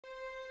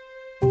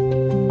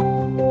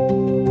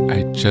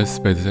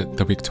just visited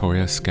the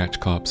Victoria Sketch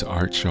Club's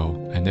art show,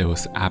 and it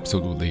was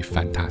absolutely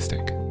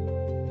fantastic.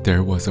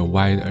 There was a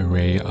wide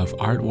array of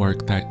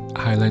artwork that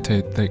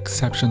highlighted the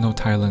exceptional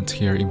talent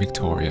here in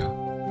Victoria.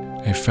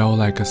 It felt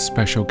like a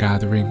special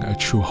gathering, a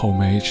true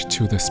homage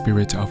to the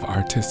spirit of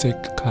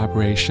artistic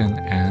collaboration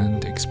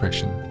and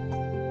expression.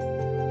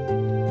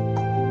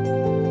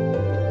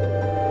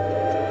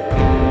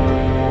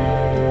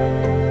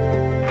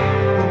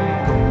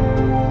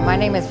 My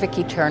name is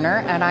Vicki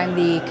Turner, and I'm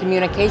the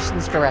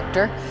Communications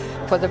Director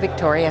for the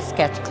Victoria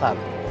Sketch Club.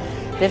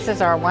 This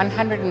is our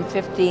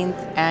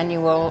 115th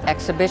annual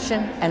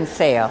exhibition and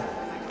sale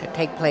to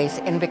take place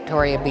in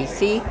Victoria,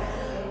 BC.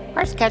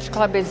 Our Sketch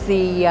Club is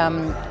the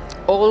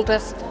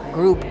oldest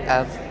group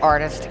of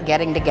artists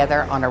getting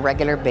together on a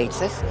regular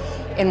basis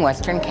in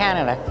Western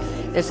Canada.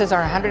 This is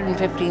our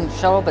 115th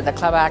show, but the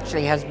club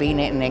actually has been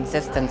in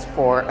existence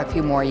for a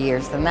few more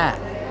years than that.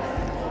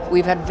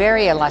 We've had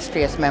very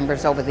illustrious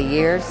members over the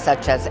years,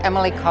 such as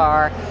Emily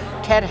Carr,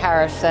 Ted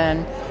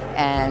Harrison,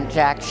 and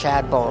Jack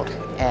Shadbolt.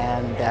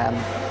 And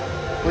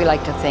we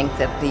like to think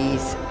that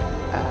these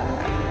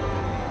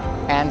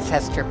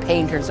ancestor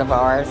painters of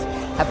ours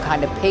have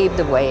kind of paved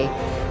the way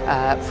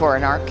for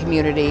an art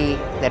community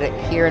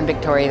here in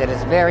Victoria that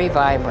is very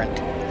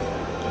vibrant.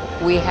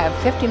 We have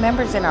 50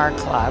 members in our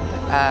club,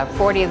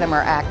 40 of them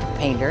are active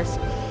painters,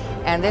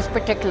 and this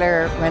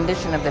particular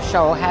rendition of the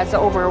show has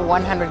over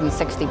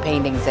 160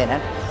 paintings in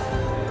it,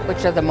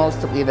 which are the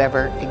most that we've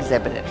ever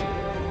exhibited.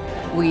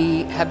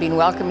 We have been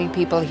welcoming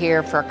people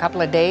here for a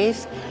couple of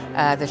days.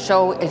 The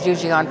show is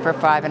usually on for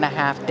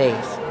 5.5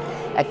 days.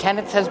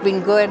 Attendance has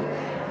been good,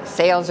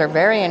 sales are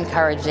very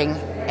encouraging,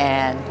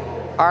 and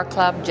our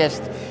club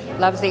just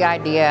loves the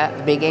idea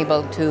of being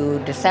able to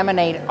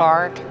disseminate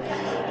art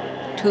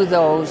to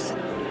those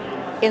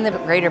in the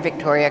greater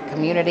Victoria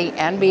community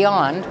and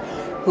beyond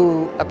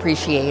who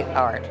appreciate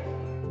art.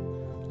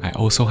 I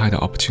also had the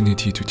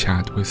opportunity to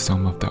chat with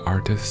some of the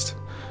artists.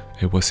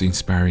 It was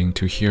inspiring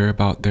to hear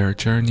about their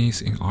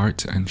journeys in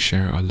art and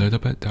share a little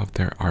bit of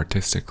their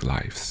artistic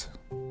lives.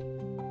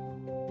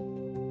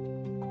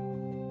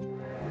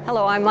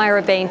 Hello, I'm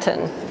Myra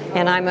Bainton,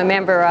 and I'm a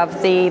member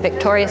of the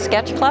Victoria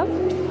Sketch Club.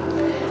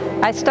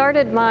 I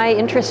started my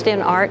interest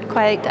in art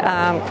quite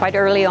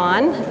early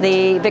on.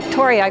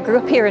 I grew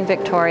up here in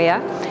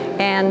Victoria,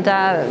 and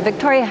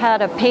Victoria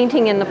had a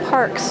painting in the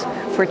parks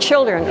for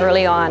children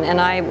early on, and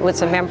I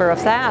was a member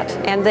of that,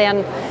 and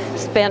then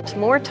spent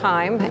more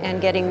time and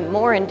getting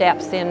more in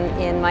depth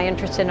in my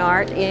interest in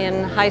art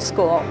in high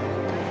school.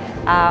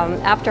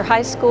 After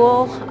high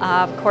school,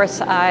 of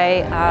course,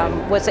 I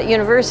was at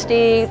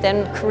university,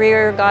 then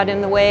career got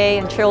in the way,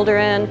 and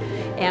children,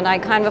 and I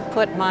kind of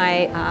put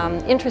my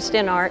interest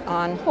in art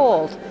on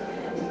hold.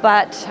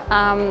 But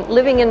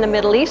living in the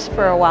Middle East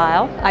for a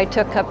while, I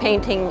took a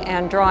painting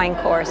and drawing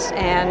course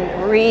and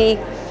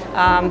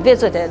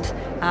revisited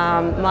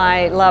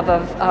my love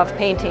of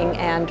painting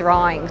and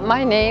drawing.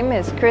 My name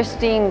is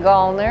Christine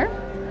Gallner,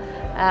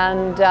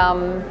 and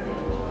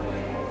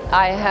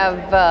I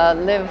have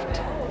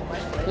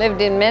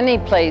lived in many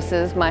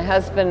places. My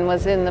husband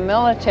was in the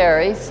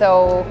military,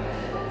 so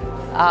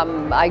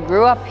I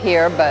grew up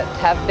here, but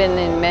have been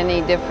in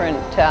many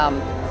different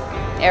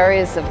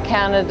areas of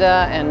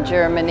Canada and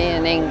Germany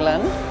and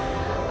England.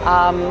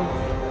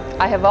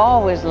 I have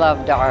always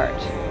loved art.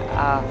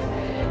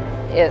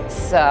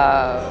 It's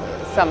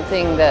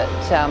something that,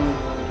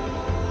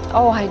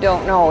 I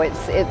don't know,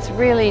 it's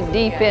really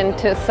deep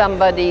into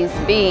somebody's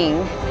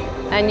being,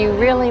 and you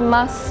really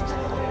must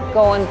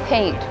go and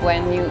paint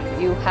when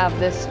you have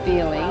this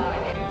feeling.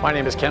 My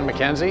name is Ken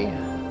McKenzie.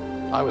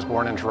 I was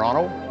born in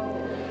Toronto,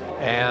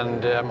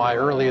 and my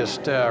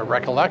earliest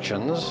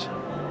recollections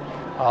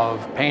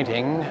of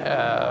painting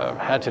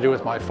had to do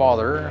with my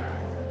father,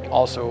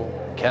 also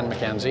Ken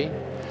McKenzie,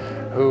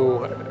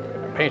 who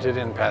painted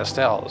in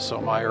pastels.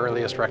 So my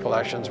earliest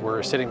recollections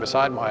were sitting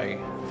beside my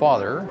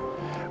father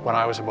when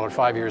I was about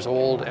 5 years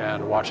old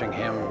and watching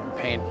him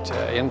paint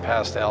in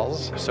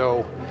pastels.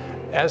 So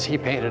as he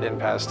painted in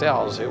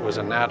pastels, it was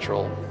a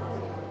natural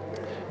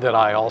that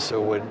I also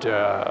would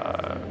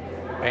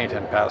paint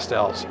in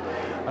pastels.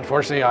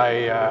 Unfortunately,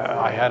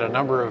 I had a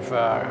number of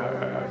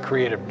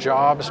creative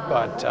jobs,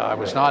 but I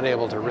was not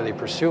able to really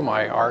pursue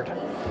my art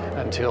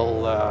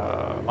until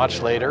much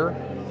later.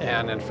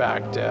 And in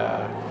fact,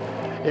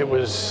 I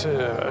was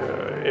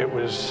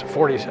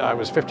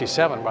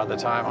 57 by the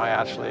time I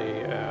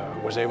actually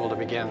was able to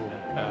begin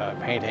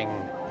painting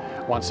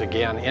once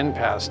again in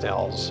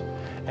pastels.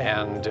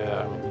 And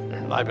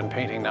I've been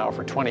painting now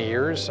for 20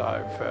 years.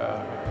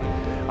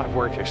 I've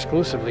worked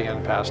exclusively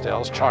in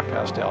pastels, chalk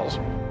pastels.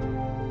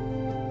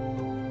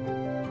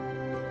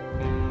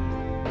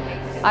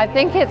 I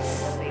think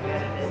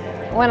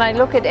when I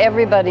look at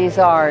everybody's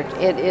art,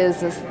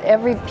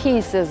 every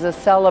piece is a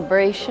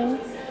celebration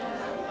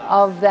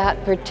of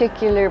that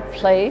particular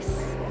place,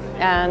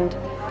 and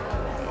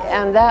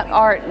that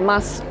art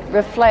must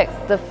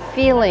reflect the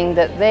feeling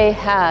that they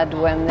had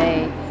when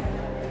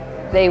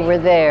they were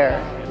there.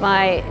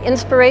 My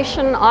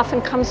inspiration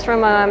often comes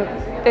from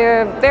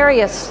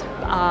various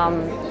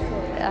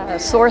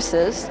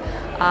sources.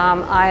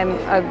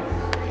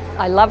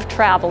 I love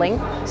traveling,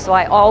 so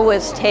I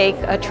always take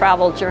a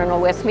travel journal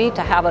with me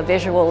to have a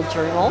visual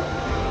journal.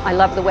 I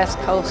love the West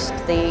Coast,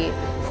 the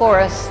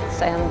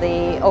forests and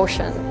the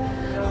ocean.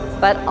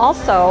 But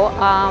also,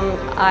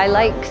 I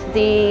like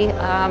the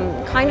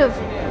kind of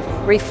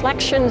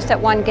reflections that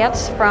one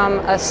gets from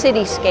a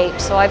cityscape.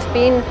 So I've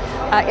been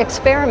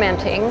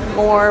experimenting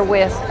more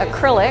with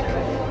acrylic,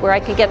 where I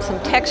could get some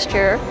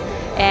texture,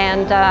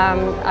 and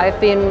I've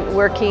been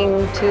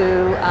working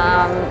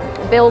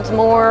to build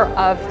more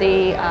of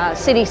the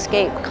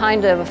cityscape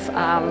kind of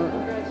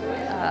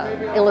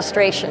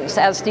illustrations,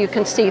 as you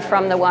can see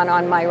from the one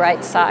on my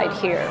right side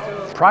here.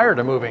 Prior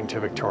to moving to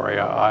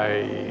Victoria,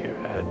 I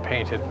had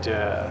painted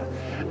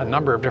a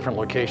number of different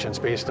locations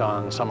based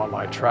on some of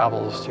my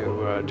travels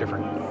to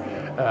different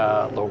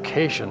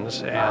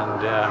locations,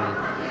 and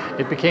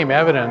it became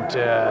evident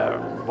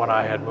when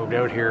I had moved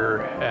out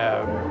here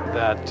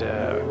that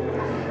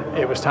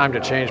it was time to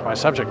change my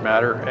subject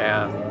matter,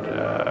 and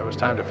it was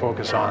time to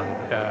focus on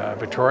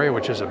Victoria,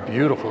 which is a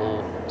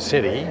beautiful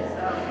city,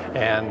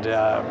 and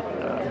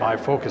my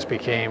focus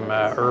became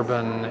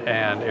urban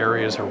and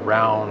areas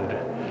around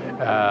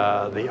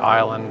the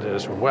island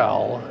as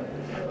well.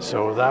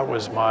 So that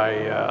was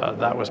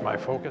my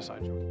focus.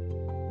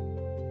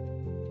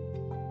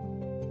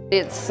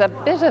 It's a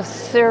bit of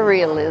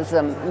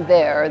surrealism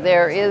there.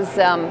 There is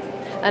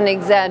an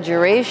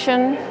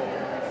exaggeration,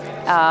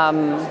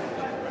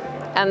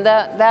 and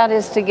that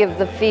is to give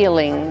the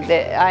feeling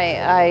that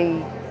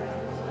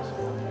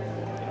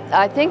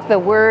I think the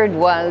word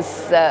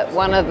was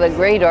one of the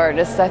great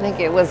artists, I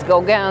think it was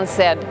Gauguin,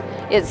 said,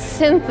 it's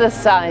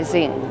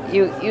synthesizing.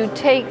 You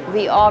take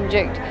the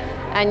object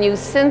and you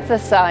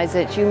synthesize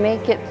it, you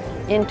make it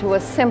into a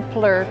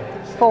simpler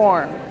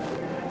form.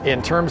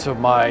 In terms of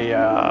my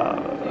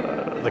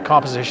the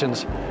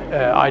compositions,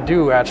 I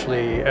do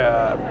actually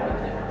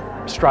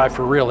strive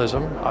for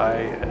realism.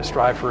 I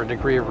strive for a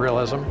degree of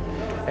realism,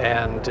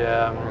 and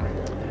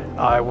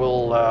I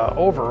will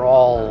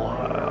overall,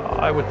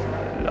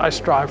 I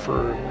strive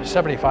for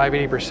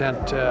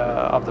 75–80%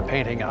 of the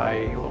painting.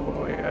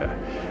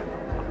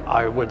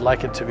 I would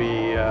like it to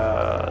be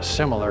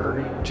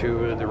similar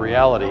to the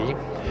reality,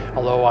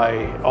 although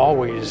I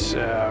always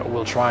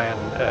will try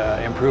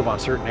and improve on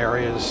certain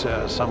areas.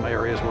 Some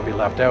areas will be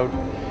left out.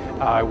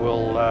 I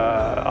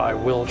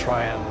will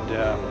try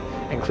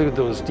and include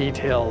those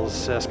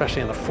details,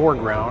 especially in the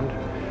foreground,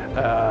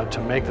 to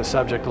make the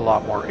subject a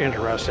lot more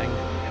interesting.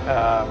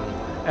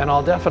 And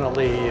I'll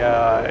definitely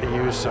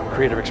use some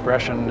creative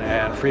expression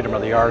and freedom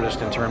of the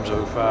artist in terms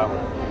of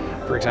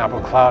for example,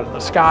 the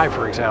sky,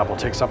 for example,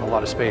 takes up a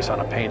lot of space on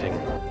a painting.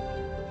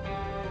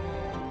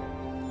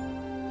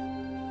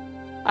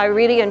 I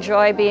really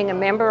enjoy being a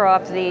member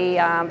of the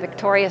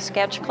Victoria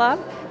Sketch Club,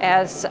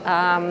 as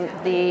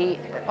the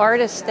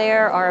artists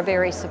there are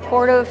very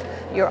supportive.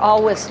 You're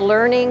always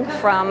learning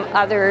from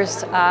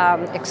others'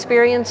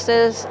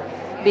 experiences,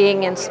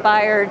 being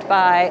inspired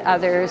by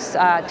others'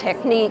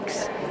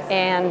 techniques,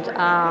 and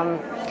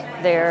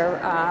they're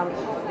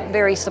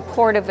very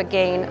supportive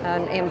again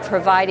in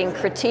providing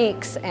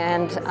critiques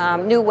and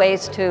new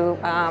ways to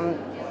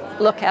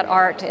look at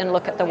art and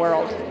look at the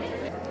world.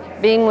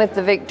 Being with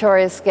the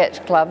Victoria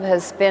Sketch Club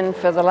has been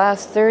for the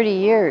last 30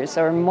 years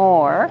or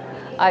more.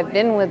 I've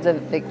been with the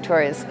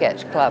Victoria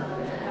Sketch Club,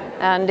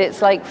 and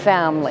it's like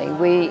family.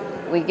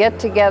 We get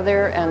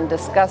together and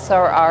discuss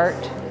our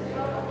art.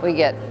 We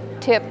get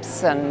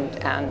tips and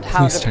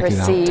how to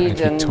proceed,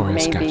 and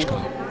maybe.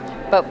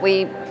 But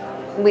we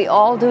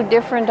all do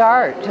different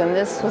art, and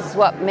this was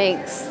what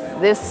makes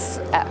this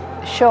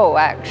show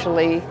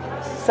actually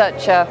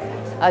such a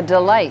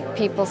delight.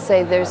 People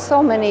say there's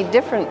so many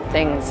different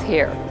things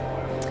here.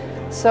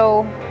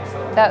 So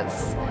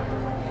that's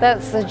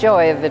the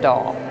joy of it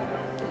all.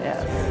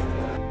 Yes.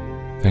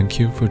 Thank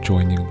you for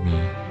joining me.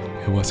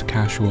 It was a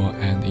casual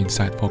and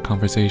insightful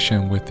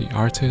conversation with the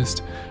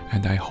artist,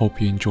 and I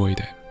hope you enjoyed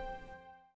it.